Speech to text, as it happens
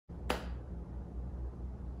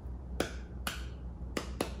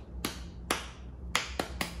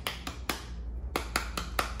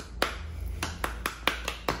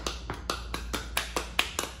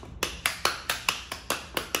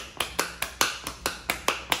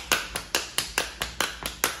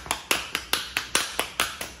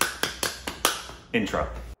Intro.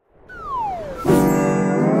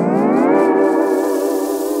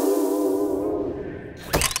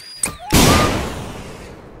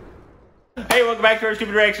 Hey, welcome back to our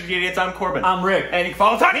Stupid Reactions, idiots. I'm Corbin. I'm Rick. And you can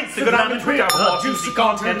follow us on Instagram and Twitter for more juicy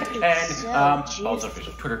content. And follow us on our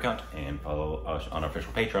official Twitter account and follow us on our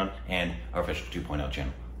official Patreon and our official 2.0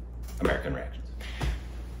 channel, American Reactions.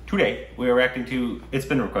 Today, we are reacting to, it's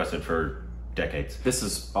been requested for decades. This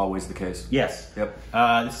is always the case. Yes. Yep.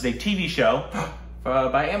 This is a TV show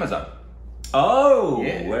by Amazon. Oh,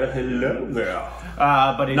 yeah. Well, hello there.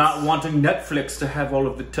 But it's Not wanting Netflix to have all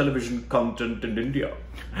of the television content in India.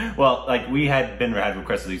 Well, like we had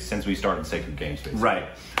requested these since we started Sacred Games, basically. Right.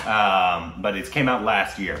 But it came out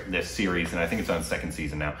last year, this series, and I think it's on its second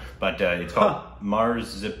season now. But it's called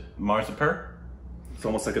Mirzapur. It's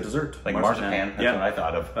almost like a dessert. Like marzipan, that's what I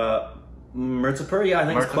thought of. Mirzapur, yeah, I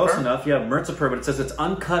think it's Mirzapur? close enough. Yeah, Mirzapur, but it says it's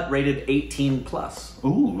uncut, rated 18 plus.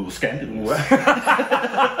 Ooh, scandalous.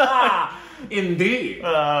 Indeed.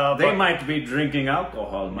 They might be drinking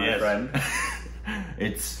alcohol, my friend.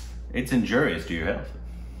 It's injurious to your health.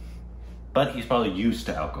 But he's probably used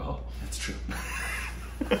to alcohol. That's true.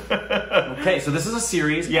 Okay, so this is a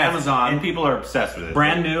series, Amazon. And people are obsessed with it.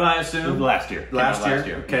 Brand new, I assume? Last year. Last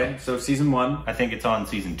year. Okay, so season 1. I think it's on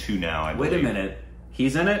season 2 now, I believe. Wait a minute.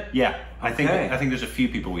 He's in it? Yeah. I think there's a few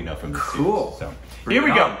people we know from this series. Cool. So here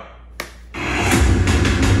we go.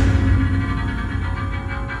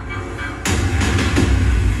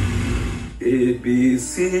 A B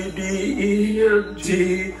C D E F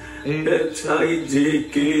G H I J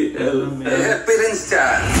K L M N parents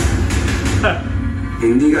चार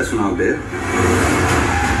हिंदी का सुनाओ बे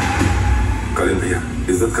करीम भैया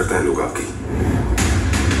इज्जत करते हैं लोग आपकी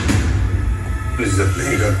इज्जत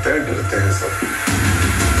नहीं करते डरते हैं सब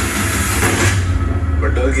पर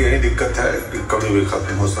डर की यही दिक्कत है कि कभी भी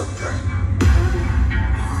खत्म हो सकता है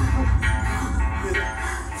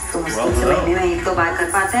तो मुश्किल से महीने में एक तो बार कर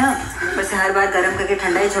पाते हैं बस हर बार गर्म करके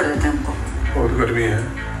ठंडा ही छोड़ देते हैं हमको बहुत गर्मी है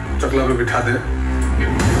चकला पे बिठा दे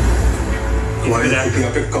हमारी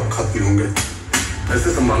छुट्टियां पे कब खत्म होंगे ऐसे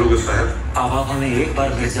संभालोगे साहब अब आप हमें एक बार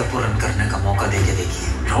मिर्जापुर रन करने का मौका दे के देखिए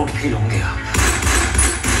प्राउड फील होंगे आप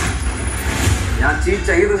यहाँ चीज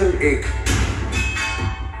चाहिए तो सिर्फ एक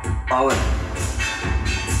पावर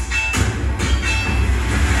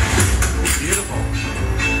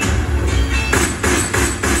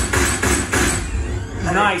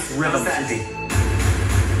Nice rhythm.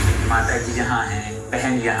 माता जी जहाँ है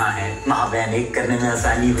बहन यहाँ है माँ बहन एक करने में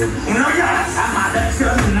आसानी होगी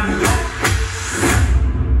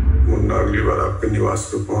मुन्ना अगली बार आपके निवास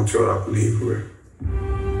पे पहुंचे और आप नहीं हुए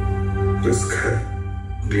रिस्क है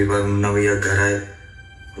अगली बार मुन्ना भैया घर आए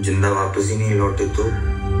जिंदा वापस ही नहीं लौटे तो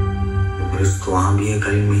रिस्क वहाँ भी है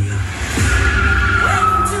करीम भैया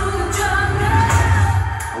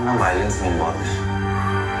वायलेंस में बहुत है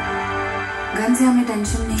गन से हमें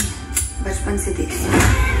टेंशन नहीं है बचपन से देखी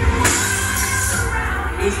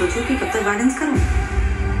ये सोचो कि कब तक गार्डन्स करूं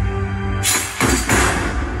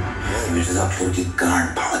मिर्जापुर की गांड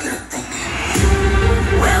फाड़ के रख देंगे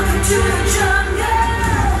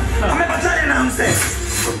हमें बचा लेना हमसे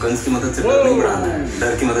तो गन्स की मदद से डर नहीं बढ़ाना है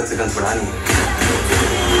डर की मदद से गन्स बढ़ानी है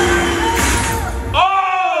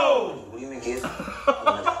गोली में case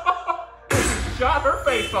Shot her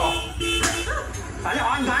face off. अरे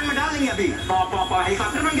ऑन गान में डाल देंगे अभी पापा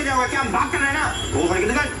हेलीकॉप्टर बन के जाओगे क्या हम भाग कर रहे हैं ना वो फड़ के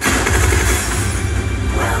निकल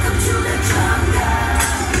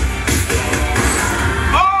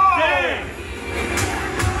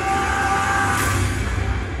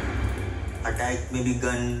अटैक में भी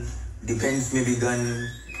गन डिफेंस में भी गन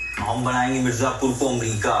हम बनाएंगे मिर्जापुर को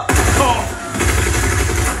America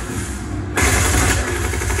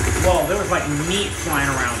Whoa, there was like meat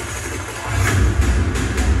flying around.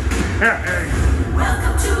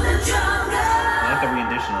 Welcome to the jungle. I like the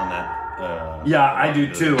rendition on that. Yeah, I do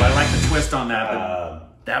too. I like the twist on that.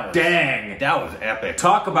 Dang. That was epic.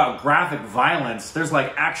 Talk about graphic violence. There's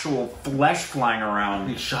like actual flesh flying around.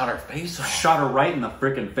 He shot her face off. Shot her right in the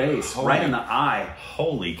freaking face. Right in the eye.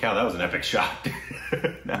 Holy cow, that was an epic shot.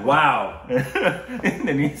 Wow. And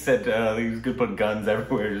then he said he's going to put guns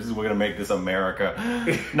everywhere. We're going to make this America.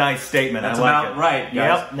 Nice statement. That's I like about it. right,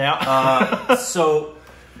 guys. Yep. Now, So...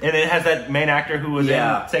 And it has that main actor who was in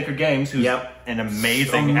Sacred Games, who's an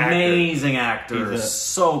amazing actor. Amazing actor.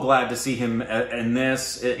 So glad to see him in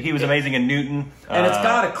this. He was amazing in Newton. And it's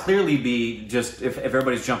got to clearly be just, if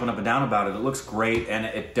everybody's jumping up and down about it, it looks great, and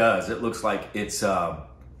it does. It looks like it's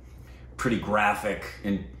pretty graphic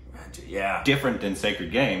and Yeah. different than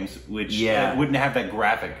Sacred Games, which wouldn't have that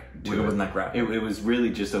graphic. Wasn't that graphic? It was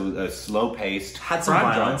really just a slow-paced. Had some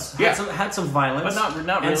violence. Had some violence, but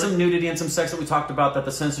not really. And some nudity and some sex that we talked about that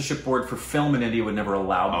the censorship board for film in India would never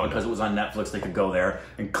allow because it was on Netflix. They could go there,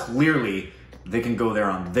 and clearly they can go there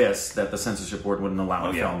on this that the censorship board wouldn't allow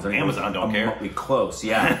in films. Amazon don't care. Remotely close,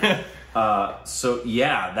 yeah. Man,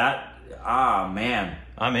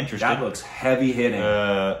 I'm interested. That looks heavy hitting.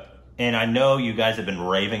 And I know you guys have been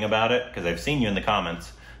raving about it because I've seen you in the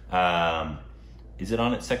comments. Is it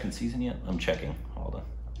on its second season yet? I'm checking. Hold on.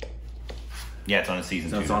 Yeah, it's on its season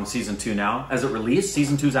 2. It's on season 2 now. As it released,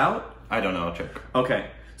 season 2's out? I don't know. I'll check. Okay.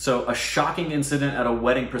 So, a shocking incident at a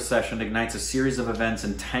wedding procession ignites a series of events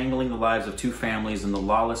entangling the lives of 2 families in the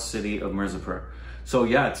lawless city of Mirzapur. So,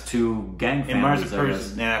 yeah, it's 2 gang families. And Mirzapur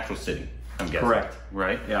is an actual city, I'm guessing. Correct.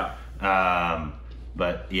 Right? Yeah.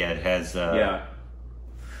 But, yeah, it has...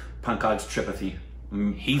 Pankaj Tripathi.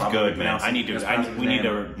 He's good, man. We need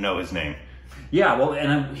to know his name. Yeah, well,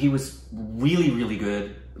 and he was really, really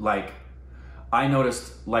good. Like, I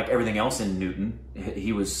noticed, like everything else in Newton,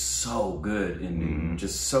 he was so good in Newton.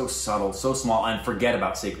 Just so subtle, so small, and forget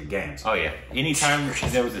about Sacred Games. Oh, yeah. Anytime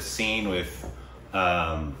there was a scene with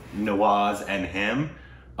Nawaz and him,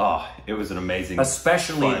 it was an amazing,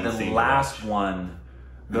 especially the last one.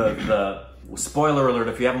 The spoiler alert,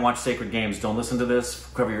 if you haven't watched Sacred Games, don't listen to this.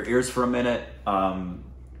 Cover your ears for a minute.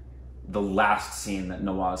 The last scene that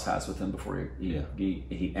Nawaz has with him before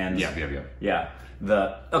he ends. Yeah.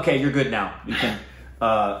 Okay, you're good now. You can.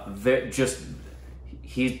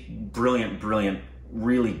 He's brilliant,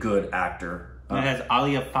 really good actor. It has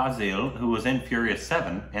Alia Fazil, who was in Furious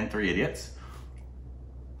 7 and 3 Idiots.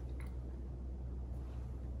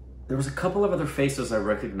 There was a couple of other faces I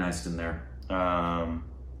recognized in there. I'm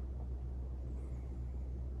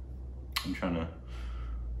trying to...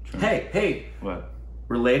 Hey! What?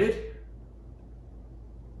 Related?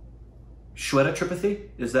 Shweta Tripathi?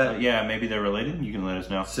 Is that... yeah, maybe they're related. You can let us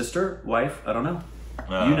know. Sister? Wife? I don't know.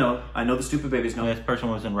 You know. I know the stupid babies know. This person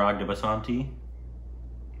was in Ragda Basanti.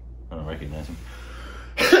 I don't recognize him.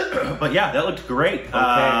 But yeah, that looked great. Okay,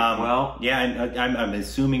 well... Yeah, and I'm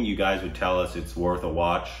assuming you guys would tell us it's worth a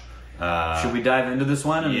watch. Should we dive into this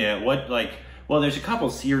one? Yeah, well, there's a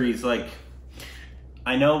couple series,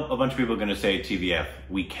 I know a bunch of people are going to say TVF,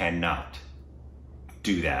 we cannot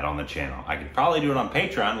do that on the channel. I could probably do it on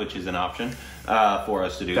Patreon, which is an option for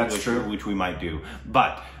us to do. That's true. Which we might do.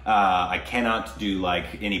 But I cannot do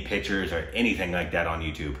any pictures or anything like that on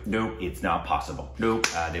YouTube. Nope. It's not possible. Nope.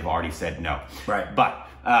 They've already said no. Right. But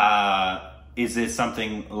is this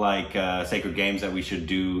something like Sacred Games that we should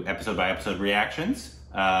do episode by episode reactions?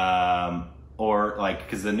 Or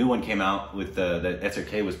because the new one came out with the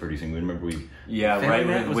SRK was producing. Remember with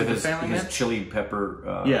his chili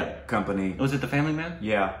pepper company. Was it the Family Man?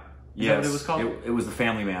 Yeah. Is that what it was called? It was the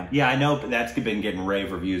Family Man. Yeah, I know, but that's been getting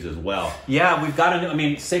rave reviews as well. Yeah, we've got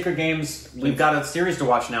Sacred Games. We've got a series to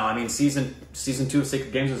watch now. Season 2 of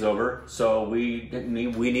Sacred Games is over, so we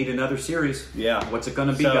need another series. Yeah, what's it going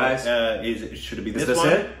to be, guys? Should it be this one?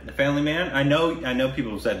 It? The Family Man. I know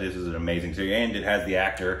people have said this is an amazing series, and it has the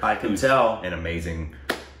actor. I can tell, an amazing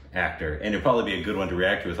actor, and it'd probably be a good one to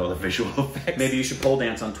react to with all the visual effects. Maybe you should pole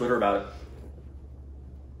dance on Twitter about it.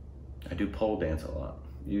 I do pole dance a lot.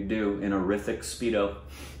 You do, in a Rithik Speedo.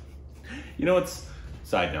 You know what's...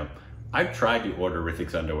 Side note. I've tried to order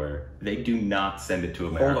Rithik's underwear. They do not send it to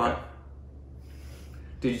America. Hold on.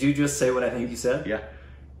 Did you just say what I think you said? Yeah.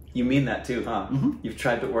 You mean that too, huh? Mm-hmm. You've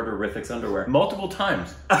tried to order Rithik's underwear. Multiple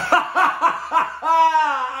times. I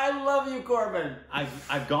love you, Corbin.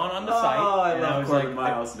 I've gone on the site. Oh, I love Corbin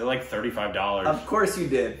Miles. They're like $35. Of course you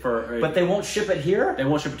did. But they won't ship it here? They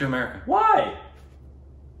won't ship it to America. Why?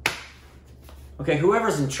 Okay,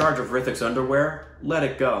 whoever's in charge of Rithik's underwear, let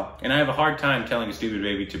it go. And I have a hard time telling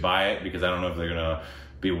oStupidp to buy it because I don't know if they're gonna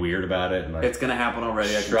be weird about it. And it's gonna happen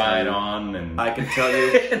already. I can try it on, and I can tell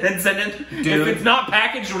you, and then send it. Dude, if it's not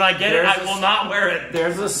packaged when I get it, I will not wear it.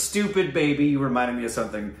 There's a stupid baby. You reminded me of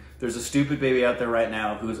something. There's a stupid baby out there right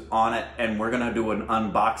now who's on it, and we're gonna do an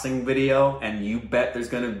unboxing video, and you bet there's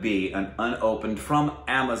gonna be an unopened from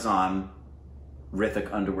Amazon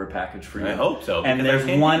Rithik underwear package for you. I hope so. And there's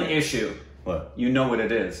one issue. What? You know what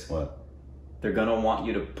it is. What? They're gonna want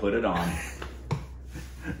you to put it on.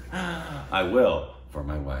 I will, for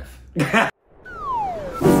my wife.